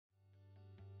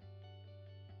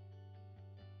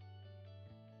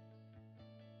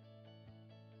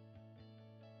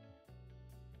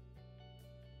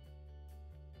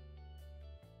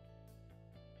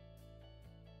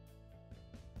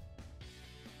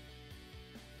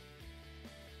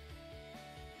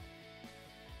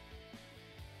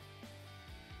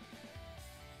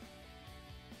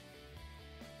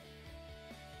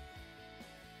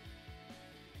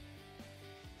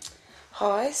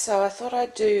Hi, so I thought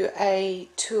I'd do a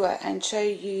tour and show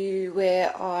you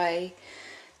where I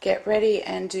get ready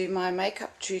and do my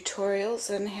makeup tutorials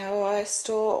and how I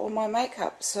store all my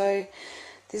makeup. So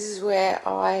this is where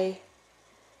I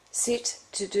sit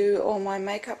to do all my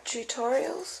makeup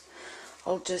tutorials.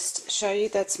 I'll just show you,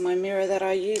 that's my mirror that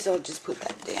I use. I'll just put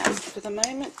that down for the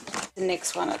moment. The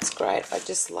next one, it's great, I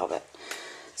just love it.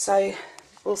 So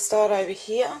we'll start over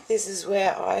here. This is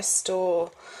where I store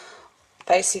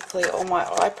basically all my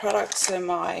eye products. So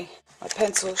my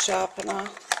pencil sharpener,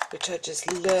 which I just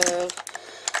love,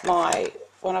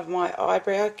 one of my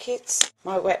eyebrow kits,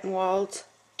 my Wet n Wild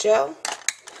gel,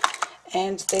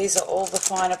 and these are all the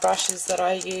finer brushes that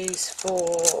I use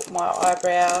for my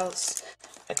eyebrows.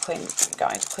 I'm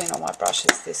going to clean all my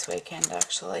brushes this weekend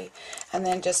actually, and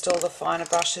then just all the finer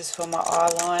brushes for my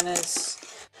eyeliners.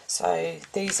 So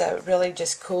these are really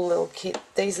just cool little kit.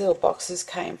 These little boxes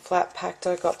came flat packed.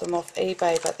 I got them off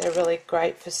eBay, but they're really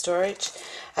great for storage.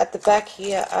 At the back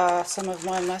here are some of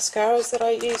my mascaras that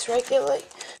I use regularly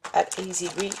at easy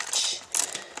reach,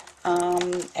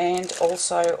 and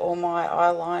also all my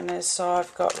eyeliners. So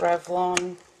I've got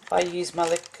Revlon. I use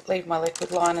leave my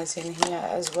liquid liners in here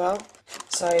as well.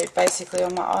 So basically all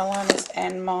my eyeliners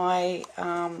and my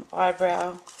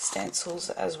eyebrow stencils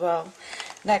as well.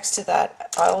 Next to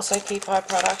that, I also keep eye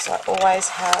products. I always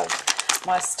have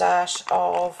my stash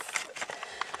of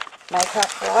makeup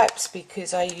wipes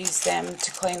because I use them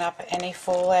to clean up any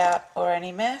fallout or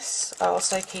any mess. I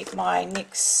also keep my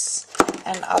NYX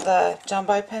and other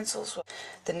jumbo pencils,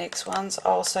 the NYX ones. I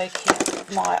also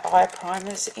keep my eye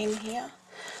primers in here.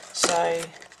 So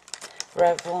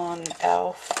Revlon,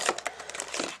 Elf.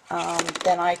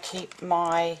 Then I keep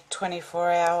my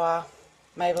 24-hour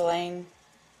Maybelline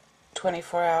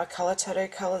 24-hour colour tattoo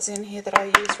colours in here that I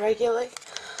use regularly.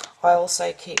 I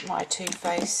also keep my Too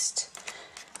Faced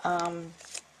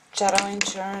shadow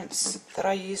insurance that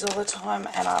I use all the time,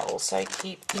 and I also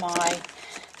keep my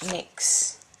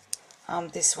NYX.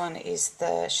 This one is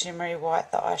the shimmery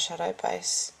white, the eyeshadow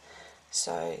base.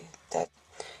 So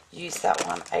use that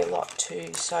one a lot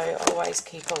too. So I always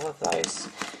keep all of those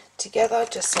together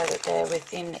just so that they're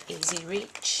within easy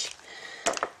reach.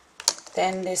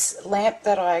 Then this lamp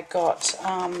that I got,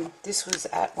 this was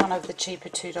at one of the cheaper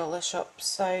 $2 shops.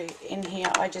 So in here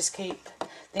I just keep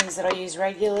things that I use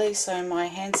regularly. So my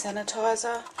hand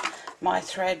sanitizer, my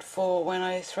thread for when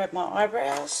I thread my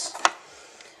eyebrows.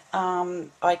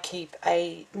 I keep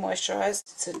a moisturiser,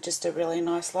 it's just a really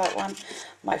nice light one.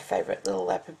 My favourite little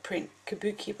leopard print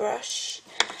kabuki brush.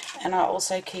 And I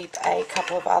also keep a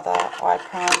couple of other eye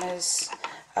primers,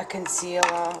 a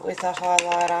concealer with a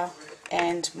highlighter,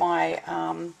 and my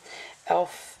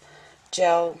Elf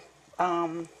gel,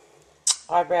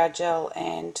 eyebrow gel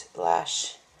and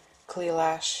clear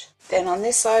lash. Then on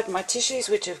this side, my tissues,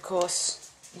 which of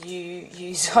course I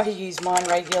use mine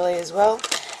regularly as well.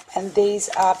 And these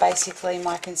are basically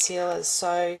my concealers,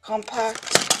 so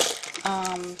compact.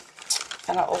 And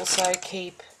I also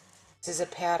keep, this is a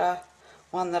powder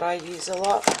one that I use a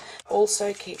lot.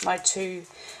 Also keep my two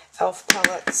Elf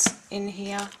palettes in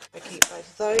here. I keep both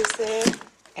of those there,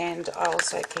 and I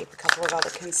also keep a couple of other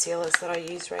concealers that I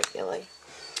use regularly.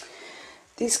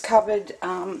 This cupboard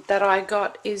that I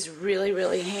got is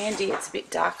really handy. It's a bit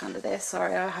dark under there,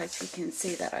 sorry, I hope you can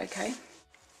see that okay.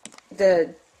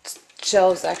 The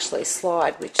shelves actually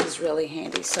slide, which is really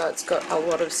handy, so it's got a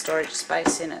lot of storage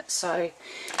space in it. So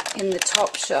in the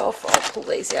top shelf, I'll pull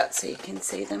these out so you can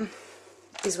see them,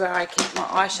 is where I keep my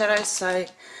eyeshadows. So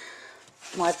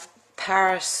my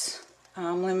Paris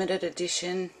limited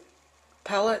edition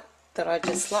palette that I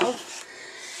just love.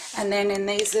 And then in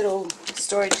these little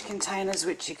storage containers,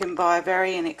 which you can buy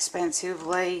very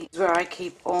inexpensively, is where I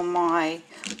keep all my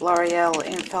L'Oreal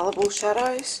Infallible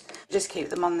shadows. Just keep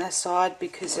them on their side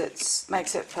because it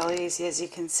makes it fairly easy, as you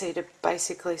can see, to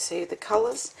basically see the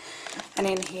colours. And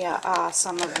in here are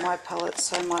some of my palettes,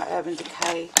 so my Urban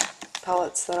Decay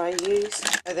palettes that I use.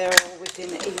 So they're all within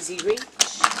easy reach.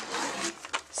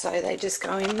 So they just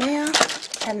go in there.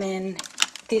 And then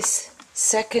this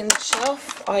second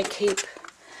shelf, I keep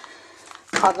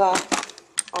other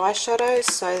eyeshadows.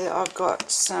 So I've got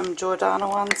some Jordana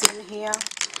ones in here,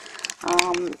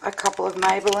 a couple of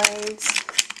Maybellines,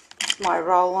 my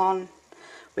roll-on,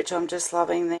 which I'm just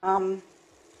loving, the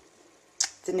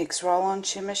NYX roll-on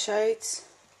shimmer shades,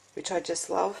 which I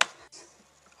just love.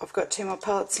 I've got two more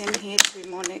palettes in here, two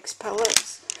more NYX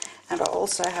palettes, and I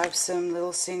also have some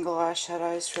little single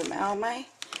eyeshadows from Almay.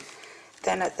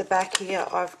 Then at the back here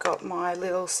I've got my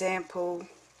little sample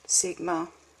Sigma,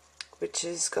 which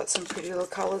has got some pretty little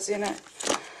colours in it.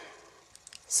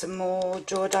 Some more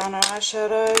Jordana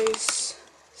eyeshadows,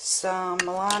 some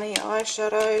Milani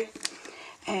eyeshadow,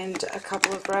 and a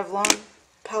couple of Revlon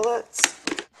palettes.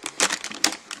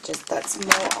 Just that's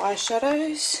more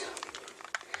eyeshadows.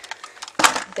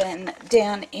 Then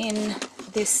down in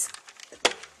this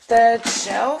third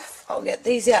shelf, I'll get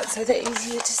these out so they're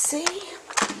easier to see.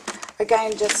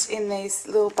 Again, just in these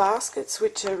little baskets,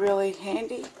 which are really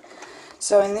handy.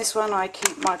 So in this one I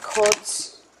keep my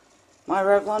quads, my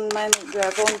Revlon, mainly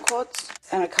Revlon quads,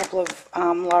 and a couple of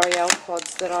L'Oreal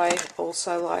quads that I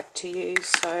also like to use.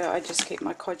 So I just keep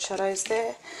my quad shadows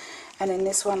there. And in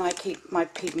this one I keep my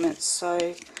pigments,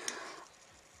 so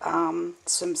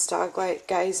some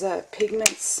Stargazer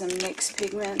pigments, some NYX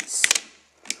pigments,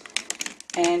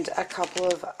 and a couple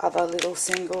of other little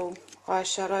single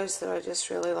eyeshadows that I just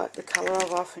really like the colour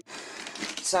of often.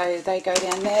 So they go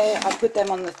down there. I put them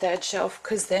on the third shelf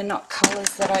because they're not colours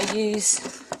that I use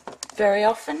very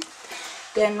often.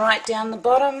 Then right down the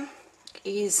bottom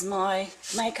is my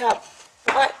makeup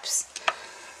wipes.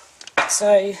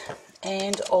 So,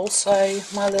 and also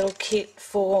my little kit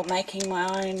for making my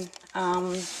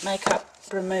own makeup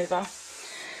remover.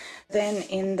 Then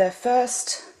in the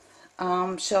first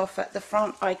shelf at the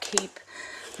front I keep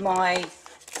my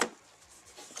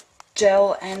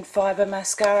gel and fibre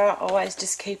mascara. I always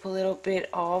just keep a little bit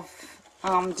of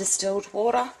distilled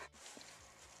water.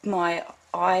 My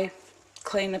eye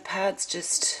cleaner pads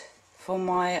just for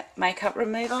my makeup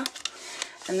remover.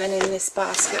 And then in this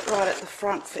basket right at the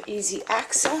front for easy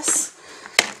access,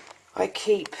 I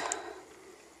keep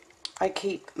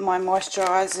my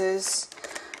moisturisers,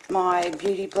 my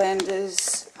beauty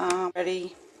blenders,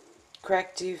 ready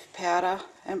corrective powder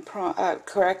and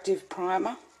corrective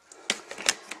primer,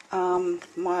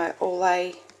 my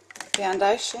Olay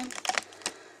foundation,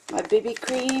 my BB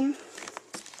cream,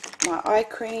 my eye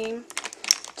cream,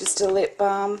 just a lip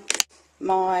balm,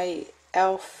 my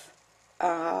e.l.f.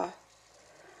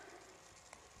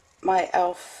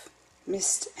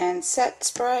 mist and set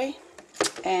spray,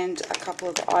 and a couple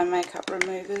of eye makeup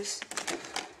removers.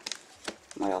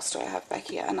 What else do I have back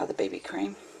here? Another BB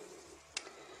cream.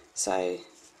 So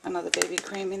another BB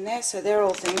cream in there. So they're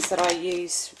all things that I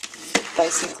use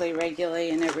basically regularly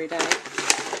and every day.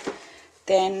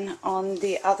 Then on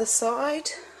the other side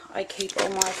I keep all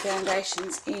my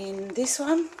foundations in this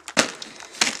one.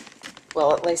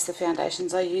 Well, at least the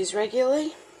foundations I use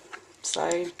regularly. So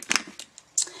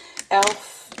e.l.f.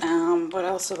 What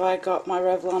else have I got? My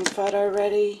Revlon Photo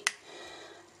Ready,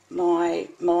 my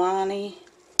Milani,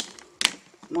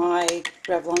 my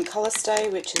Revlon Colour Stay,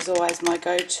 which is always my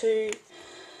go-to.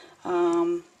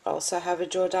 I also have a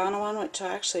Jordana one, which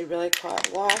I actually really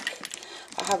quite like.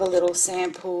 I have a little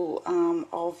sample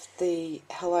of the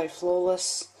Hello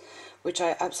Flawless, which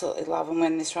I absolutely love, and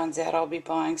when this runs out I'll be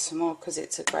buying some more because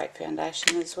it's a great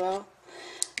foundation as well.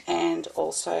 And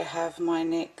also have my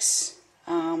NYX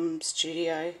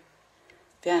Studio,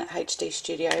 HD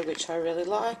Studio, which I really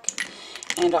like.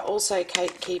 And I also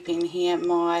keep in here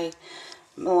my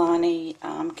Milani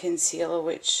concealer,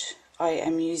 which I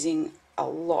am using a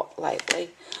lot lately.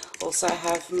 Also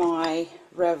have my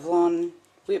Revlon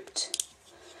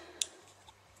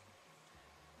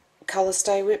Colour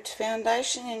Stay Whipped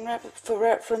Foundation from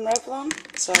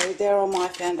Revlon. So they're all my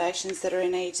foundations that are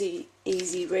in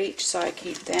easy reach, so I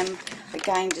keep them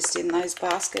again just in those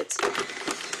baskets.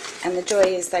 And the joy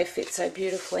is they fit so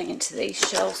beautifully into these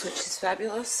shelves, which is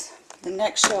fabulous. The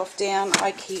next shelf down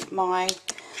I keep my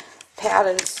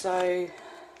powders, so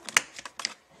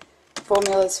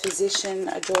Formula's Physician,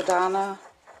 a Jordana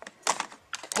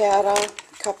powder,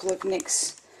 a couple of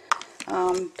NYX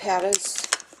powders.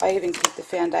 I even keep the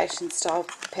foundation style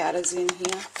powders in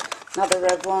here. Another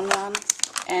Revlon one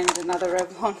and another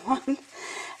Revlon one,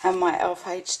 and my e.l.f.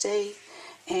 HD.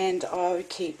 And I would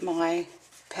keep my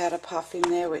powder puff in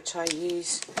there, which I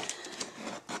use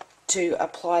to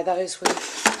apply those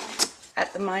with.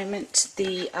 At the moment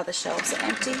the other shelves are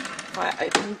empty. If I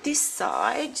open this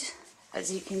side,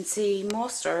 as you can see, more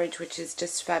storage, which is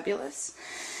just fabulous.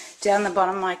 Down the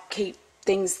bottom I keep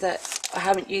things that I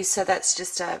haven't used, so that's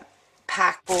just a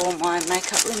pack for my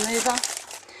makeup remover.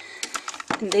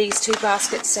 And these two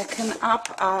baskets second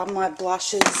up are my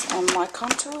blushes and my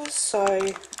contours, so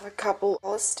a couple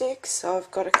of sticks, so I've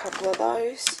got a couple of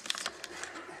those,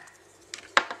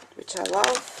 which I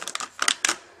love.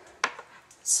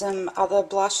 Some other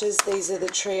blushes, these are the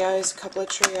trios, a couple of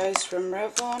trios from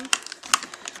Revlon.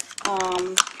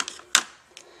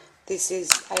 This is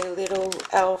a little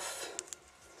e.l.f.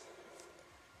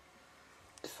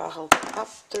 If I hold it up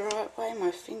the right way,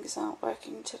 my fingers aren't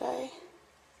working today.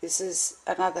 This is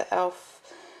another e.l.f.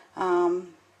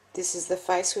 This is the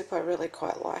Face Whip. I really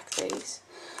quite like these.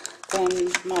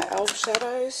 Then my e.l.f.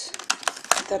 shadows.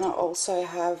 Then I also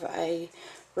have a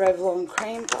Revlon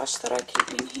cream blush that I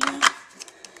keep in here,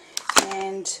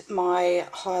 and my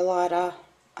highlighter,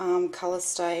 Colour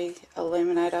Stay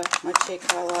Illuminator, my cheek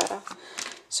highlighter.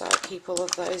 So I keep all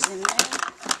of those in there,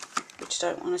 which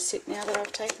don't want to sit now that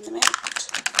I've taken them out.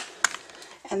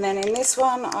 And then in this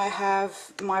one I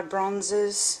have my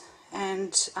bronzers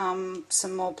and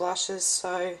some more blushes.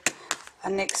 So a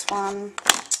NYX one,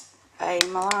 a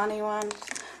Milani one.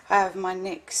 I have my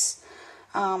NYX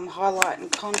highlight and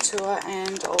contour,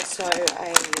 and also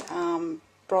a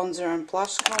bronzer and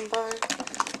blush combo.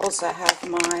 Also have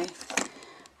my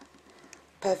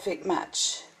Perfect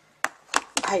Match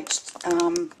I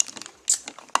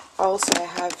also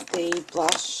have the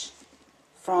blush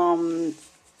from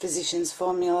Physicians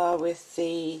Formula with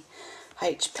the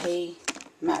HP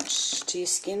Match to Your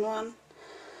Skin one.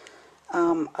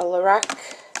 A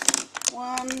Lorac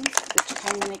one which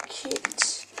came in a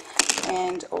kit,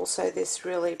 and also this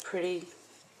really pretty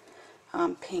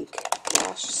pink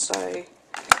blush. So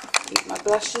keep my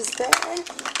blushes there.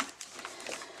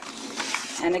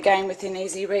 And again, within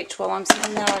easy reach, while I'm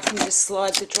sitting there, I can just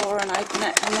slide the drawer and open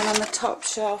it. And then on the top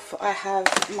shelf, I have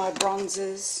my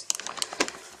bronzers.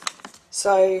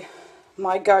 So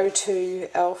my go-to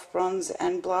e.l.f. bronze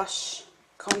and blush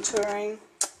contouring,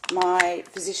 my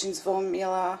Physicians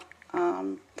Formula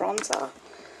bronzer,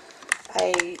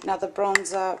 another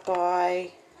bronzer by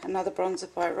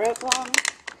Revlon.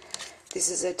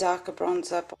 This is a darker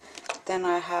bronzer. Then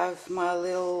I have my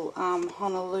little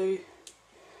Honolulu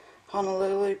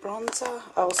bronzer.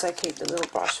 I also keep the little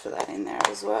brush for that in there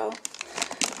as well.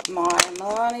 My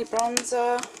Milani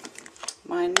bronzer,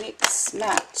 my NYX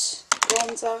matte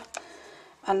bronzer,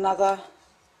 another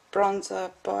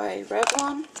bronzer by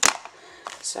Revlon.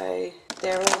 So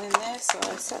they're all in there, so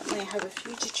I certainly have a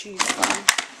few to choose from.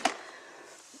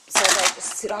 So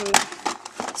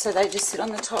they just sit on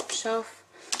the top shelf.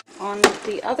 On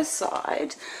the other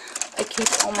side, I keep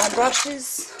all my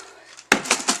brushes,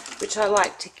 which I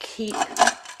like to keep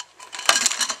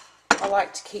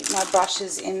my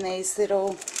brushes in these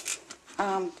little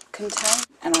containers.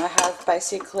 And I have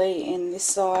basically in this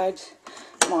side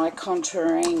my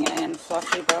contouring and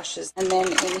fluffy brushes, and then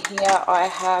in here I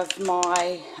have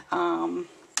my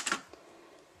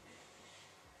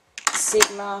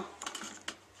Sigma.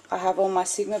 I have all my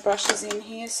Sigma brushes in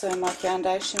here, so my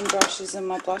foundation brushes and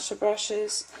my blusher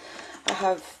brushes. I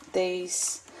have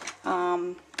these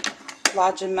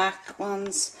larger MAC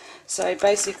ones, so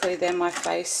basically they're my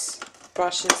face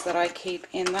brushes that I keep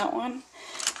in that one.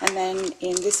 And then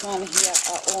in this one here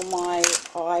are all my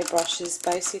eye brushes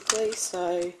basically,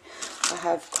 so I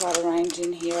have quite a range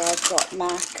in here. I've got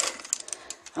MAC,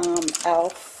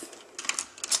 e.l.f.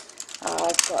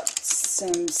 I've got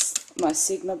my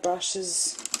Sigma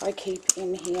brushes I keep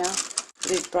in here.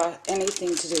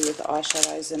 Anything to do with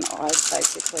eyeshadows and eyes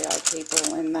basically I keep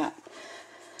all in that,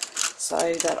 so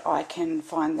that I can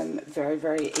find them very,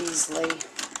 very easily.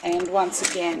 And once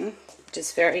again,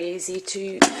 just very easy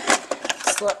to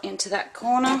slot into that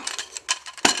corner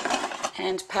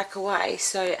and pack away.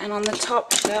 So, and on the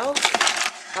top shelf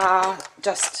are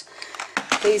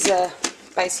these are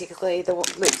basically the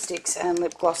lipsticks and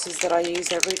lip glosses that I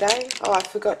use every day. Oh, I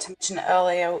forgot to mention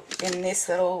earlier, in this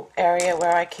little area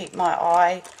where I keep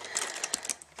my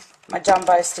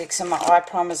jumbo sticks and my eye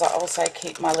primers, I also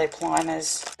keep my lip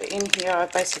liners. In here I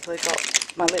basically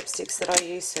got my lipsticks that I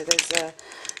use, so there's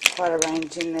quite a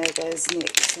range in there. There's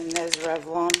NYX and there's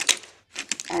Revlon,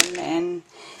 and then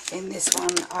in this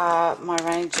one are my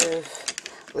range of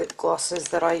lip glosses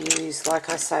that I use, like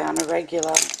I say, on a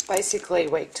regular, basically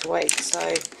week to week.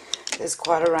 So there's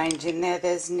quite a range in there.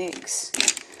 There's NYX,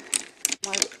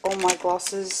 all my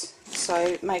glosses, so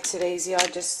it makes it easy. I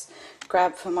just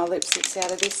grab for my lipsticks out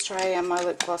of this tray and my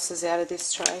lip glosses out of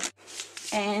this tray.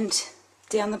 And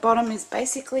down the bottom is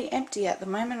basically empty at the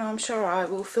moment. I'm sure I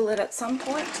will fill it at some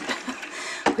point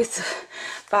with the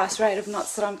vast rate of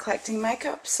knots that I'm collecting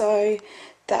makeup. So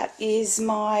that is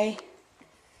my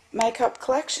makeup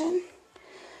collection,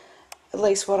 at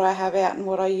least what I have out and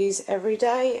what I use every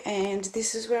day, and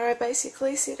this is where I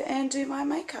basically sit and do my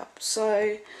makeup.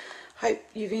 So hope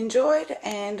you've enjoyed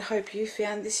and hope you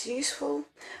found this useful.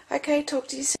 Okay, talk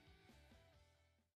to you soon.